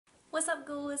What's up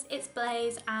ghouls, it's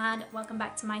Blaze and welcome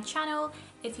back to my channel.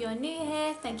 If you're new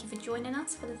here, thank you for joining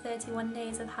us for the 31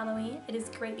 days of Halloween. It is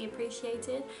greatly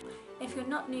appreciated. If you're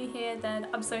not new here, then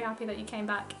I'm so happy that you came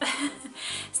back.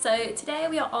 So today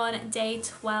we are on day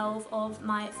 12 of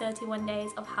my 31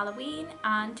 days of Halloween,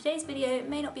 and today's video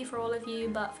may not be for all of you,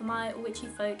 but for my witchy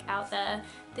folk out there,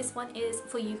 this one is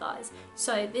for you guys.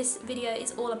 So this video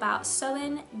is all about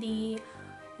Samhain, the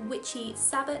witchy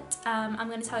Sabbath. I'm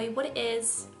going to tell you what it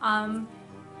is,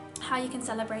 how you can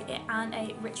celebrate it, and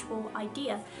a ritual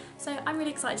idea. So I'm really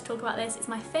excited to talk about this. It's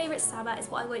my favourite Sabbath, it's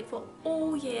what I wait for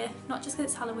all year, not just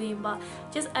because it's Halloween, but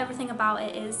just everything about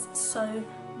it is so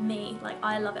me. Like,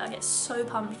 I love it, I get so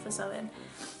pumped for Samhain.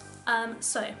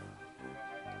 So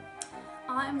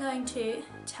I'm going to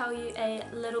tell you a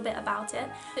little bit about it.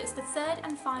 It's the third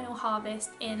and final harvest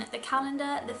in the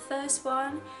calendar. The first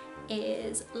one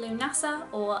is Lunasa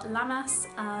or Lamas,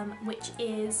 which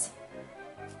is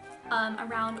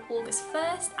around August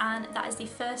 1st, and that is the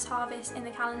first harvest in the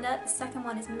calendar. The second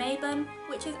one is Mabon,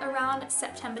 which is around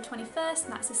September 21st,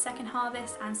 and that's the second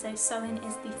harvest, and so Samhain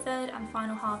is the third and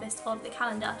final harvest of the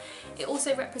calendar. It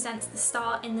also represents the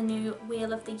start in the new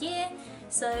wheel of the year,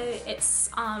 so it's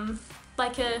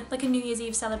like a New Year's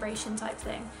Eve celebration type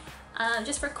thing.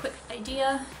 Just for a quick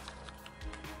idea,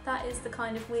 that is the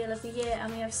kind of wheel of the year,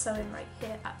 and we have Samhain right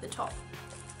here at the top.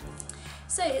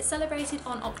 So it's celebrated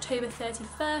on October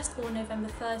 31st or November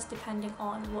 1st, depending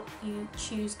on what you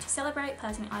choose to celebrate.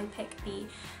 Personally, I pick the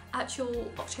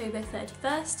actual October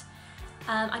 31st.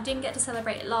 I didn't get to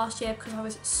celebrate it last year because I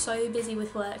was so busy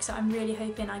with work, so I'm really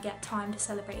hoping I get time to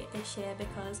celebrate it this year,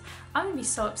 because I'm going to be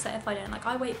so upset if I don't. Like,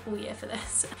 I wait all year for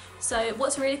this. So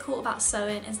what's really cool about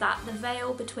Samhain is that the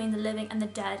veil between the living and the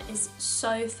dead is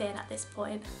so thin at this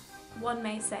point. One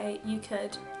may say you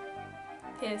could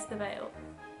pierce the veil.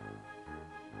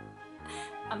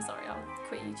 I'm sorry, I'll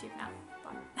quit YouTube now.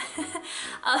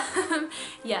 Bye.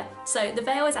 Yeah, so the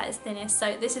veil is at its thinnest,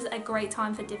 so this is a great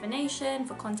time for divination,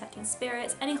 for contacting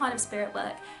spirits, any kind of spirit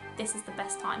work. This is the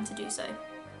best time to do so.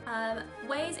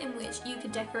 Ways in which you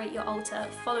could decorate your altar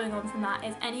following on from that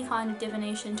is any kind of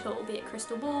divination tool, be it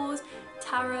crystal balls,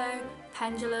 tarot,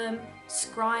 pendulum,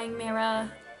 scrying mirror,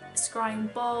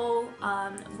 scrying bowl,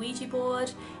 Ouija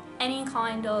board. Any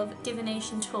kind of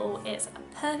divination tool is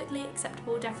a perfectly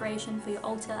acceptable decoration for your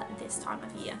altar this time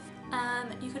of year.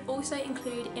 You could also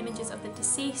include images of the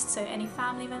deceased, so any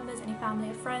family members, any family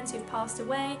or friends who've passed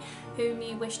away, whom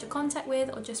you wish to contact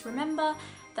with or just remember.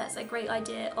 That's a great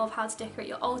idea of how to decorate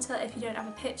your altar. If you don't have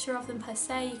a picture of them per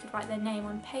se, you could write their name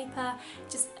on paper,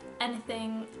 just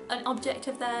anything, an object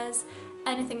of theirs,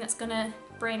 anything that's gonna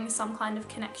bring some kind of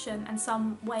connection and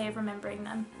some way of remembering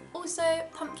them. Also,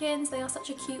 pumpkins, they are such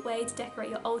a cute way to decorate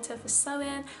your altar for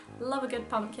Samhain. Love a good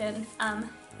pumpkin.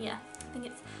 Yeah, I think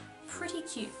it's pretty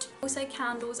cute. Also,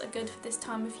 candles are good for this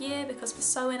time of year, because for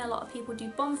Samhain a lot of people do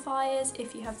bonfires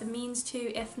if you have the means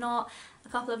to. If not, a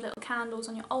couple of little candles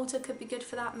on your altar could be good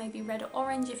for that, maybe red or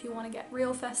orange if you want to get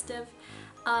real festive.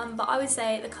 But I would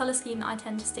say the colour scheme that I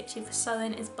tend to stick to for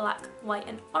Samhain is black, white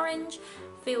and orange.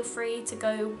 Feel free to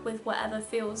go with whatever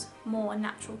feels more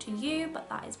natural to you, but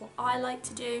that is what I like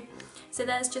to do. So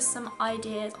there's just some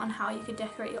ideas on how you could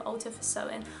decorate your altar for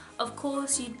Samhain. Of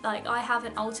course, I have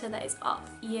an altar that is up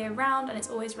year round and it's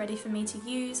always ready for me to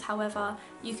use. However,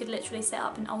 you could literally set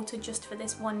up an altar just for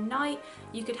this one night.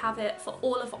 You could have it for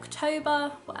all of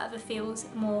October, whatever feels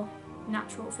more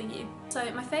natural for you.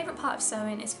 So my favourite part of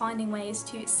Samhain is finding ways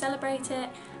to celebrate it,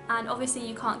 and obviously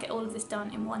you can't get all of this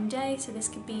done in one day, so this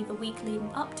could be the week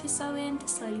leading up to Samhain to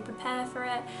slowly prepare for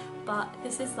it, but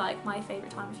this is like my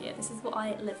favourite time of year. This is what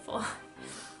I live for.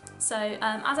 So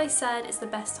as I said, it's the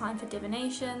best time for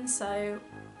divination, so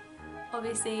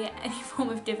obviously any form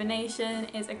of divination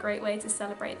is a great way to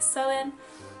celebrate Samhain.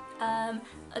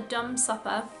 A dumb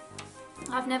supper.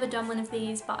 I've never done one of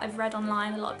these, but I've read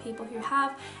online a lot of people who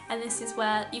have, and this is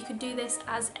where you could do this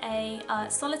as a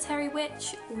solitary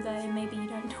witch, although maybe you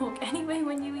don't talk anyway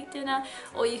when you eat dinner,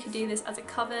 or you could do this as a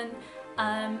coven.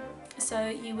 So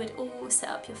you would all set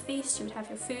up your feast, you would have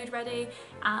your food ready,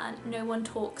 and no one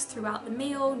talks throughout the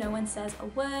meal, no one says a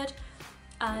word,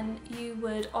 and you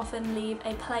would often leave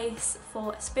a place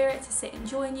for a spirit to sit and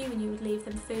join you, and you would leave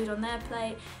them food on their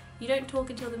plate. You don't talk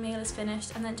until the meal is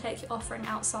finished, and then take your offering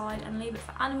outside and leave it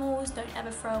for animals. Don't ever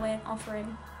throw away an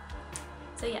offering.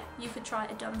 So yeah, you could try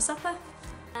a dumb supper.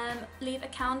 Leave a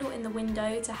candle in the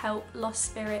window to help lost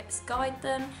spirits guide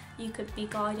them. You could be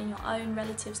guiding your own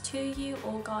relatives to you,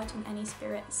 or guiding any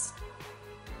spirits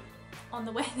on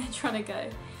the way they're trying to go.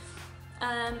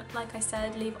 Like I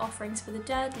said, leave offerings for the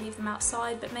dead, leave them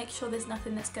outside, but make sure there's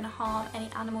nothing that's going to harm any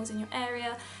animals in your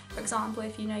area. For example,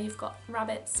 if you know you've got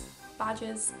rabbits,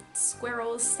 badgers,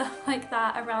 squirrels, stuff like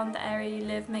that around the area you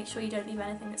live, make sure you don't leave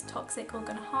anything that's toxic or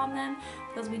going to harm them,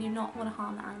 because we do not want to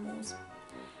harm the animals.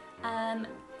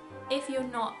 If you're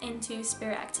not into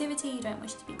spirit activity, you don't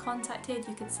wish to be contacted,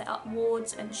 you could set up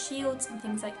wards and shields and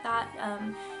things like that,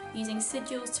 using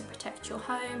sigils to protect your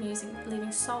home,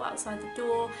 leaving salt outside the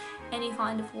door, any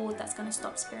kind of ward that's going to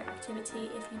stop spirit activity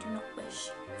if you do not wish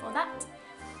for that.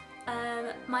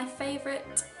 My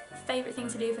favourite thing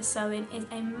to do for Samhain is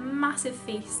a massive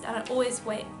feast, and I always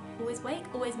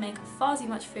make far too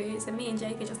much food, so me and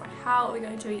Jake are just like, how are we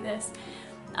going to eat this?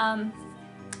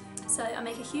 So I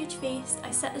make a huge feast,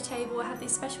 I set the table, I have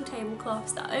these special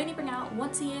tablecloths that I only bring out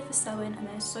once a year for Samhain, and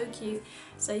they're so cute,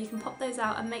 so you can pop those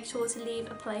out and make sure to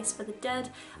leave a place for the dead.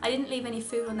 I didn't leave any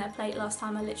food on their plate last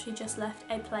time, I literally just left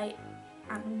a plate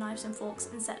and knives and forks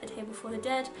and set the table for the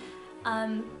dead,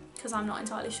 because I'm not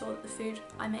entirely sure that the food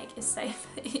I make is safe,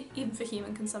 even for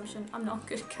human consumption. I'm not a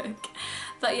good cook.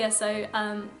 But yeah, so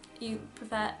you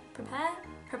prepare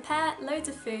loads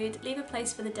of food, leave a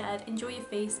place for the dead, enjoy your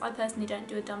feast. I personally don't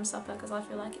do a dumb supper because I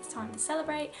feel like it's time to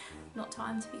celebrate, not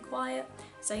time to be quiet.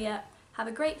 So yeah, have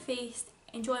a great feast,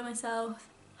 enjoy myself,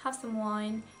 have some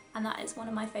wine, and that is one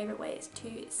of my favourite ways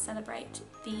to celebrate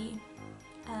the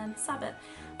Sabbath.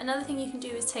 Another thing you can do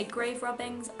is take grave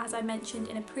rubbings, as I mentioned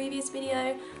in a previous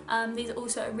video. These are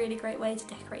also a really great way to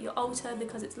decorate your altar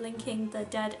because it's linking the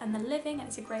dead and the living, and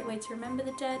it's a great way to remember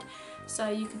the dead. So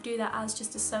you could do that as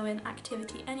just a Samhain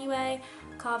activity anyway.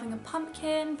 Carving a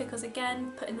pumpkin, because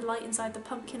again, putting the light inside the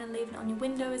pumpkin and leaving it on your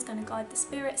window is going to guide the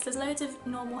spirits. There's loads of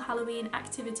normal Halloween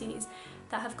activities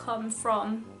that have come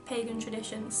from pagan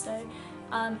traditions. So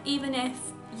even if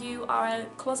you are a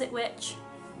closet witch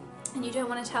and you don't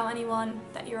want to tell anyone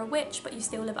that you're a witch, but you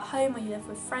still live at home or you live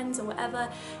with friends or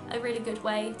whatever, a really good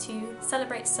way to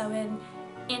celebrate Samhain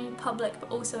in public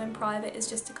but also in private is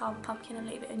just to carve a pumpkin and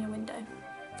leave it in your window.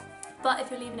 But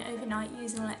if you're leaving it overnight,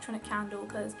 use an electronic candle,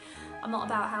 because I'm not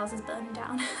about houses burning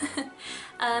down.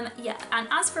 Yeah, and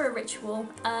as for a ritual,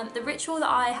 the ritual that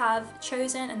I have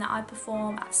chosen and that I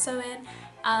perform at Samhain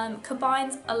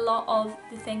combines a lot of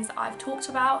the things that I've talked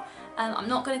about. I'm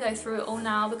not going to go through it all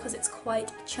now because it's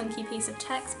quite a chunky piece of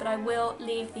text, but I will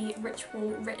leave the ritual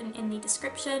written in the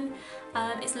description.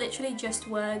 It's literally just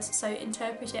words, so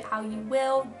interpret it how you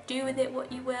will, do with it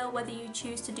what you will, whether you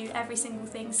choose to do every single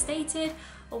thing stated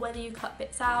or whether you cut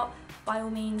bits out, by all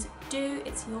means do.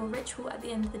 It's your ritual at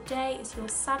the end of the day, it's your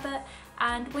Sabbath,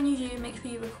 and when you do, make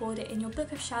sure you record it in your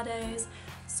book of shadows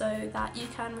so that you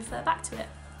can refer back to it.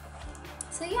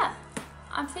 So yeah,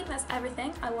 I think that's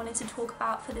everything I wanted to talk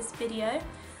about for this video.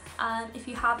 If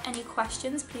you have any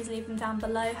questions, please leave them down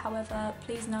below. However,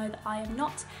 please know that I am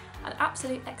not an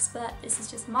absolute expert. This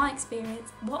is just my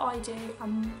experience, what I do,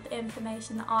 and the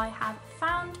information that I have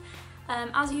found.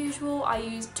 As usual, I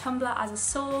use Tumblr as a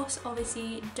source.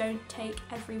 Obviously, don't take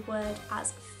every word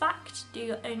as fact. Do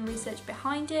your own research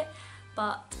behind it.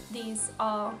 But these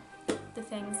are the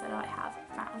things that I have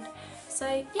found.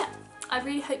 So yeah, I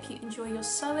really hope you enjoy your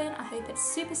Samhain. I hope it's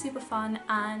super fun,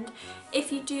 and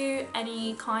if you do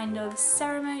any kind of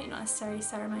ceremony, not necessarily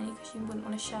ceremony because you wouldn't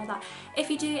want to share that, if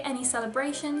you do any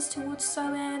celebrations towards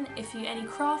Samhain, if you do any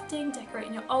crafting,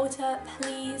 decorating your altar,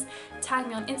 please tag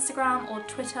me on Instagram or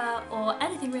Twitter or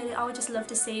anything really. I would just love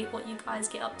to see what you guys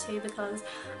get up to because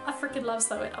I freaking love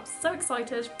Samhain. I'm so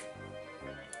excited.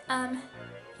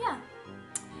 Yeah.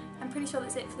 I'm pretty sure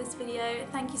that's it for this video.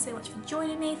 Thank you so much for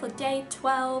joining me for day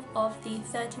 12 of the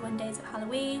 31 days of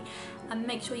Halloween, and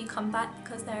make sure you come back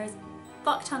because there is a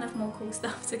fuck ton of more cool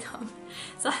stuff to come.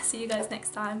 So I'll see you guys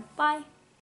next time. Bye!